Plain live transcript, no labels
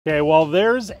Okay, well,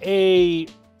 there's a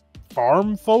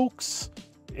farm folks.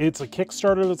 It's a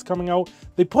Kickstarter that's coming out.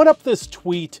 They put up this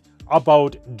tweet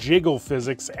about Jiggle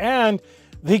physics, and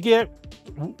they get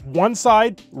one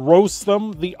side roasts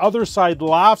them, the other side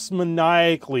laughs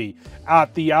maniacally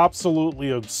at the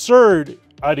absolutely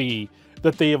absurdity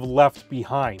that they have left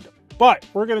behind. But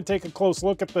we're going to take a close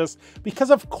look at this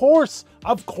because of course,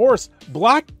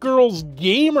 Black Girls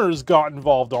Gamers got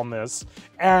involved on this,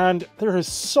 and there is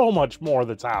so much more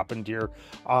that's happened here.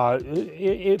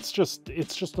 It's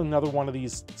just another one of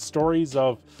these stories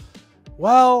of,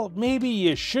 well, maybe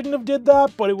you shouldn't have did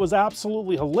that, but it was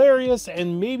absolutely hilarious,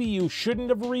 and maybe you shouldn't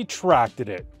have retracted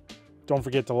it. Don't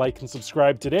forget to like and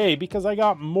subscribe today because I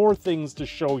got more things to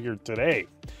show here today.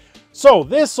 So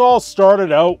this all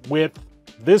started out with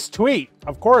this tweet.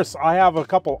 Of course, I have a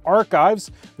couple archives.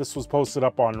 This was posted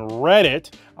up on Reddit.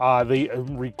 They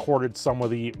recorded some of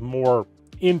the more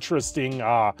interesting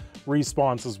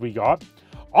responses we got.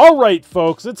 All right,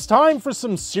 folks, it's time for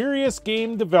some serious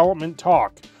game development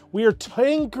talk. We are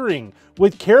tinkering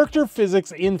with character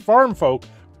physics in Farm Folk.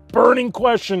 Burning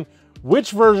question,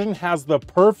 which version has the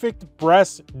perfect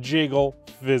breast jiggle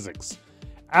physics?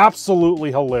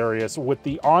 Absolutely hilarious with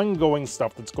the ongoing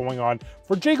stuff that's going on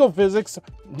for Jiggle physics,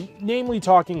 namely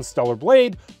talking Stellar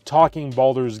Blade, talking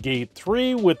Baldur's Gate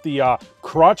 3 with the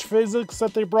crotch physics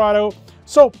that they brought out.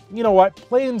 So, you know what?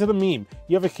 Play into the meme.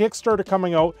 You have a Kickstarter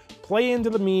coming out. Play into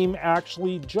the meme.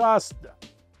 Actually, just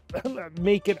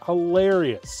make it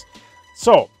hilarious.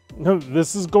 So,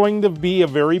 this is going to be a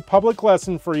very public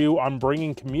lesson for you on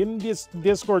bringing community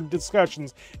Discord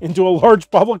discussions into a large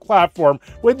public platform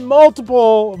with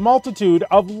multitude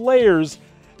of layers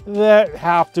that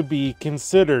have to be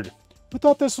considered. We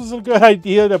thought this was a good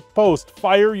idea to post.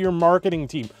 Fire your marketing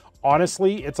team.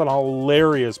 Honestly, it's an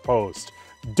hilarious post.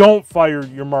 Don't fire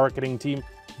your marketing team.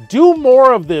 Do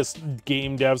more of this,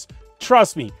 game devs.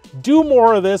 Trust me, do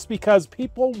more of this because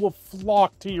people will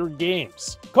flock to your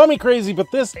games. Call me crazy, but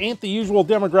this ain't the usual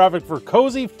demographic for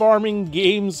cozy farming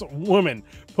games women.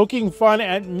 Poking fun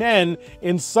at men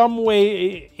in some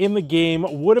way in the game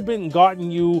would have been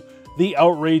gotten you the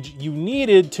outrage you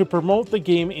needed to promote the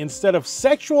game instead of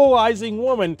sexualizing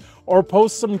women or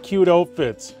post some cute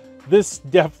outfits. This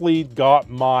definitely got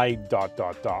my ...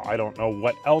 I don't know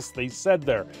what else they said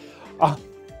there.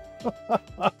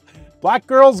 Black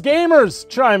Girls Gamers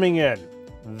chiming in.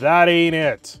 That ain't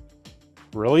it.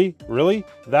 Really? Really?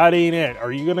 That ain't it.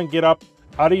 Are you gonna get up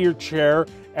out of your chair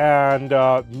and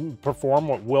perform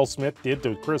what Will Smith did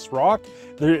to Chris Rock?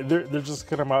 They're just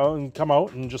gonna come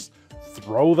out and just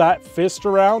throw that fist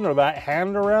around or that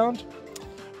hand around?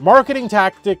 Marketing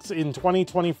tactics in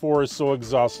 2024 is so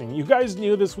exhausting. You guys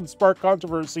knew this would spark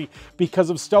controversy because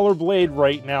of Stellar Blade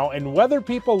right now, and whether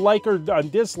people like or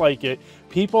dislike it,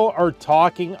 people are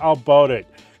talking about it.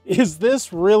 Is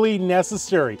this really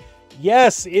necessary?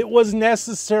 Yes, it was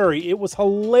necessary. It was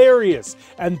hilarious,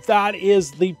 and that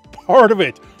is the part of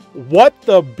it. What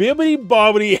the bibbity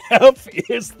bobbity F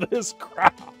is this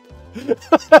crap?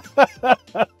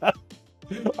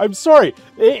 I'm sorry,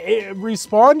 it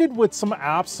responded with some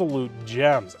absolute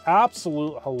gems,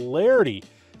 absolute hilarity,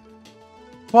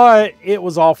 but it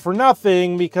was all for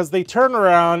nothing because they turned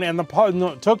around and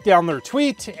took down their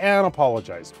tweet and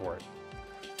apologized for it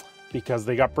because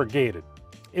they got brigaded.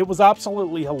 It was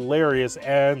absolutely hilarious,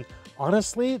 and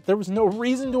honestly, there was no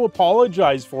reason to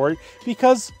apologize for it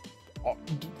because,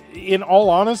 in all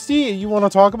honesty, you want to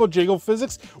talk about Jiggle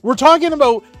physics? We're talking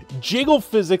about Jiggle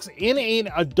physics in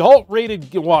an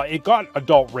adult-rated, well, it got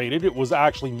adult-rated, it was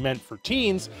actually meant for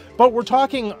teens, but we're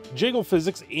talking Jiggle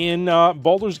physics in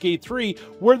Baldur's Gate 3,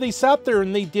 where they sat there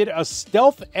and they did a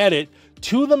stealth edit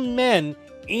to the men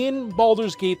in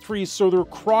Baldur's Gate 3 so their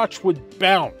crotch would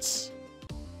bounce.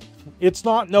 It's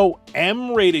not no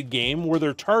M-rated game where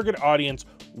their target audience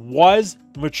was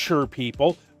mature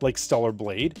people like Stellar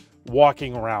Blade,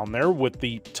 walking around there with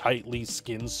the tightly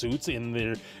skinned suits in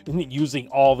there, using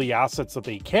all the assets that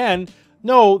they can.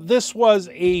 No, this was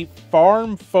a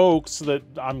Farm Folks that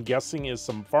I'm guessing is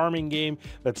some farming game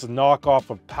that's a knockoff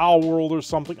of Pal World or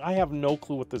something. I have no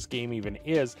clue what this game even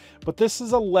is, but this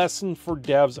is a lesson for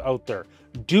devs out there.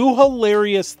 Do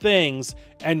hilarious things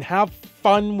and have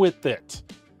fun with it.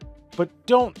 But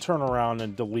don't turn around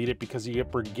and delete it because you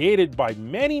get brigaded by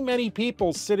many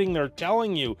people sitting there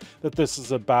telling you that this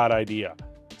is a bad idea.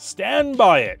 Stand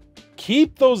by it.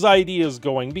 Keep those ideas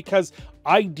going because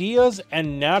ideas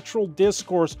and natural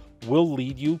discourse will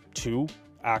lead you to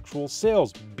actual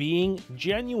sales. Being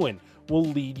genuine will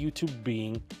lead you to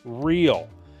being real.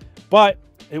 But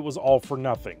it was all for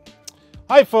nothing.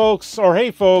 Hi folks, or hey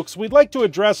folks, we'd like to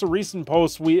address a recent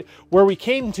post where we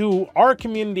came to our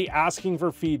community asking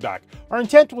for feedback. Our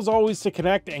intent was always to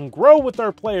connect and grow with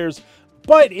our players,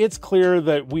 but it's clear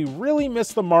that we really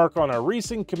missed the mark on our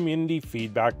recent community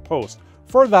feedback post.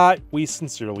 For that, we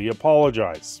sincerely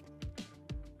apologize.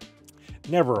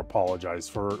 Never apologize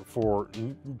for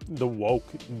the woke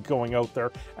going out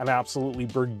there and absolutely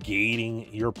brigading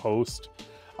your post.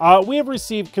 We have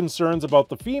received concerns about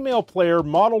the female player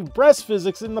modeled breast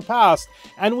physics in the past,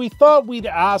 and we thought we'd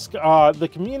ask the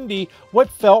community what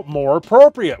felt more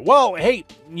appropriate. Well, hey,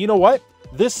 you know what?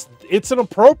 It's an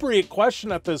appropriate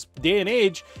question at this day and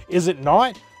age, is it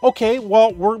not? Okay,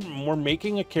 well, we're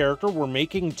making a character, we're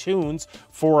making tunes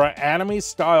for an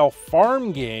anime-style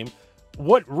farm game.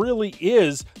 What really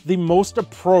is the most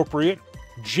appropriate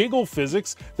jiggle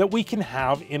physics that we can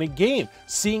have in a game?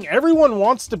 Seeing everyone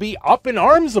wants to be up in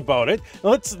arms about it,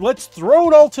 let's throw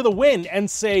it all to the wind and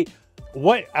say,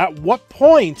 at what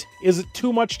point is it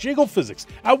too much jiggle physics?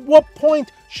 At what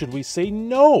point should we say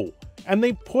no? And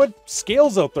they put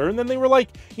scales out there, and then they were like,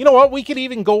 you know what, we could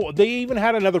even go, they even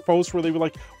had another post where they were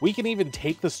like, we can even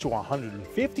take this to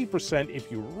 150%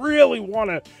 if you really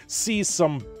want to see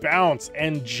some bounce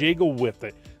and jiggle with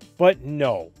it. But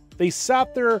no, they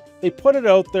sat there, they put it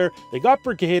out there, they got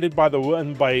brigaded by the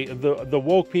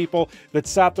woke people that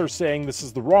sat there saying this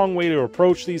is the wrong way to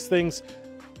approach these things.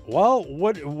 Well,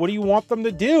 what do you want them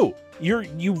to do?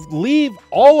 You leave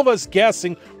all of us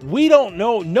guessing. We don't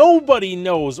know. Nobody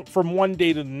knows from one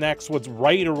day to the next what's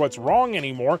right or what's wrong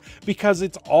anymore, because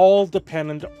it's all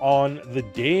dependent on the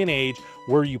day and age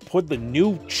where you put the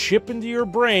new chip into your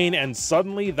brain and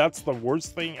suddenly that's the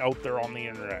worst thing out there on the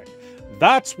internet.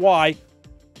 That's why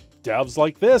devs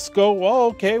like this go, well,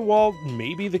 okay, well,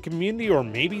 maybe the community or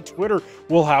maybe Twitter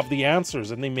will have the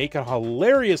answers, and they make a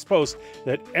hilarious post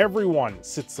that everyone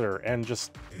sits there and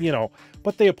just, you know,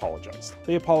 but they apologized.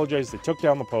 They apologized. They took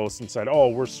down the post and said, oh,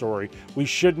 we're sorry. We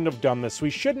shouldn't have done this.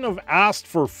 We shouldn't have asked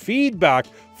for feedback,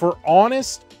 for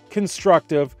honest,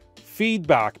 constructive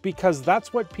feedback, because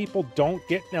that's what people don't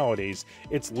get nowadays.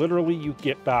 It's literally you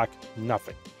get back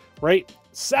nothing, right?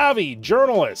 Savvy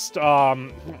journalist,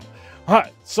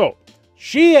 so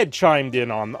she had chimed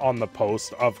in on the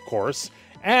post, of course,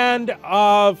 and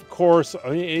of course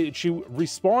she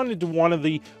responded to one of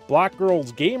the Black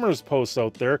Girls Gamers posts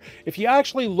out there. If you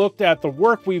actually looked at the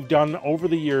work we've done over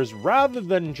the years, rather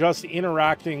than just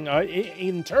internalizing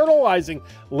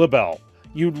Libelle,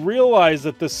 you'd realize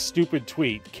that this stupid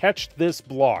tweet, catch this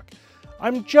block.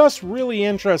 I'm just really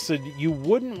interested. You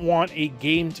wouldn't want a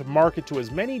game to market to as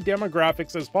many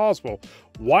demographics as possible.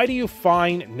 Why do you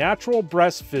find natural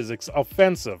breast physics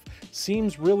offensive?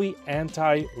 Seems really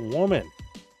anti-woman.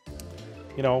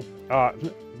 You know,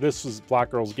 this is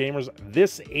Black Girls Gamers.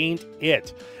 This ain't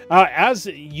it. As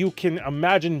you can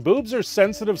imagine, boobs are a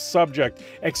sensitive subject,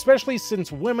 especially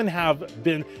since women have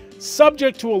been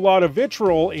subject to a lot of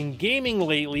vitriol in gaming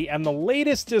lately, and the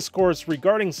latest discourse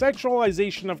regarding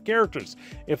sexualization of characters.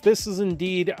 If this is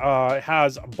indeed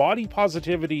has body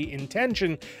positivity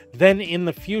intention, then in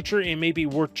the future it may be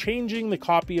worth changing the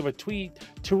copy of a tweet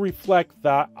to reflect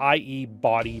that, i.e.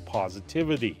 body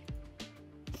positivity.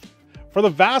 For the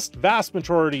vast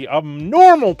majority of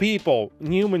normal people,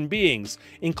 human beings,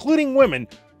 including women,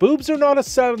 boobs are not a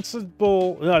sensitive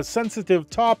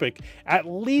topic, at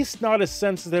least not as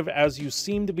sensitive as you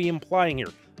seem to be implying here.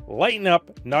 Lighten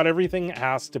up, not everything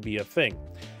has to be a thing.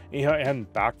 And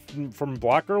back from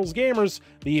Black Girls Gamers,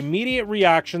 the immediate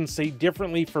reactions say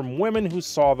differently from women who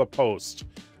saw the post.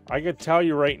 I could tell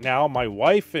you right now, my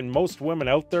wife and most women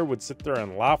out there would sit there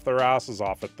and laugh their asses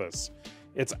off at this.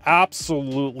 It's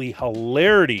absolutely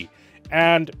hilarity.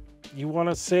 And you want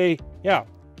to say, yeah,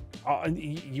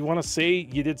 you want to say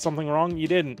you did something wrong? You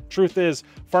didn't. Truth is,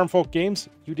 Farm Folk Games,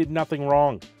 you did nothing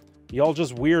wrong. Y'all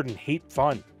just weird and hate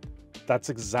fun. That's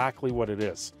exactly what it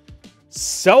is.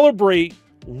 Celebrate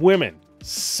women.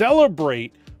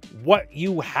 Celebrate what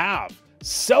you have.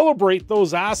 Celebrate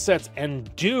those assets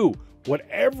and do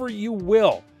whatever you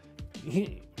will.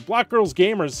 Black Girls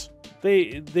Gamers,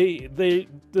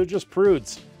 they're just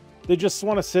prudes. They just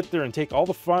want to sit there and take all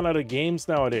the fun out of games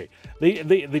nowadays. They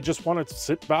just want to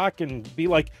sit back and be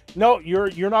like, no,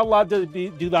 you're not allowed to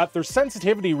do that. They're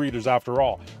sensitivity readers after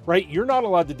all, right? You're not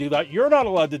allowed to do that. You're not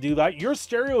allowed to do that. You're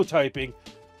stereotyping.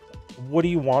 What do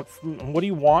you want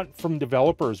from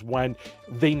developers when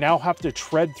they now have to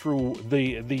tread through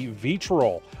the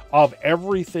vitriol of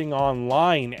everything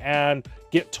online and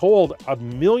get told a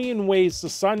million ways to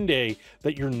Sunday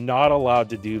that you're not allowed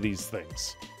to do these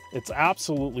things? It's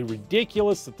absolutely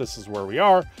ridiculous that this is where we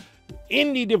are.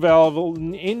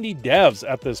 indie devs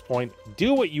at this point,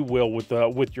 do what you will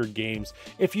with your games.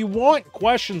 If you want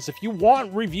questions, if you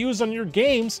want reviews on your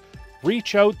games,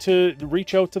 reach out to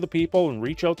the people and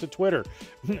reach out to Twitter.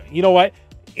 You know what?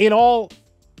 In all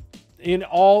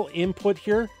input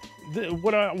here,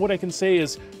 what I can say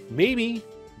is maybe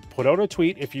put out a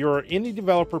tweet. If you're an indie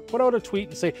developer, put out a tweet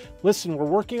and say, listen, we're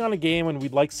working on a game and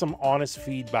we'd like some honest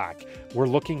feedback. We're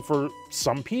looking for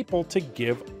some people to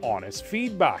give honest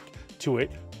feedback to it.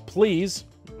 Please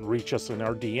reach us in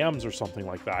our DMs or something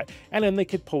like that. And then they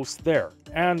could post there.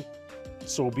 And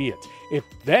so be it. If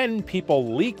then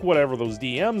people leak whatever those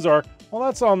DMs are, well,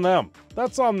 that's on them.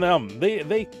 That's on them.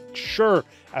 They sure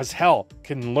as hell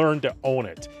can learn to own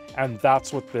it. And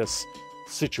that's what this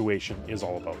situation is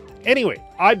all about. Anyway,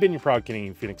 I've been your proud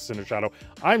Canadian Phoenix, Cindershadow.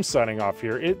 I'm signing off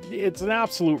here. It's an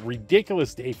absolute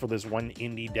ridiculous day for this one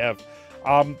indie dev.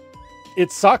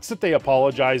 It sucks that they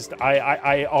apologized.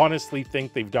 I honestly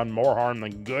think they've done more harm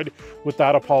than good with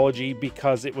that apology,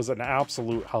 because it was an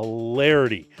absolute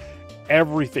hilarity.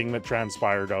 Everything that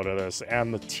transpired out of this,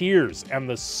 and the tears and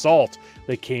the salt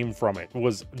that came from it,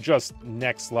 was just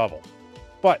next level.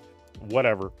 But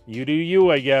whatever, you do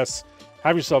you, I guess.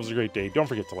 Have yourselves a great day. Don't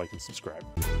forget to like and subscribe.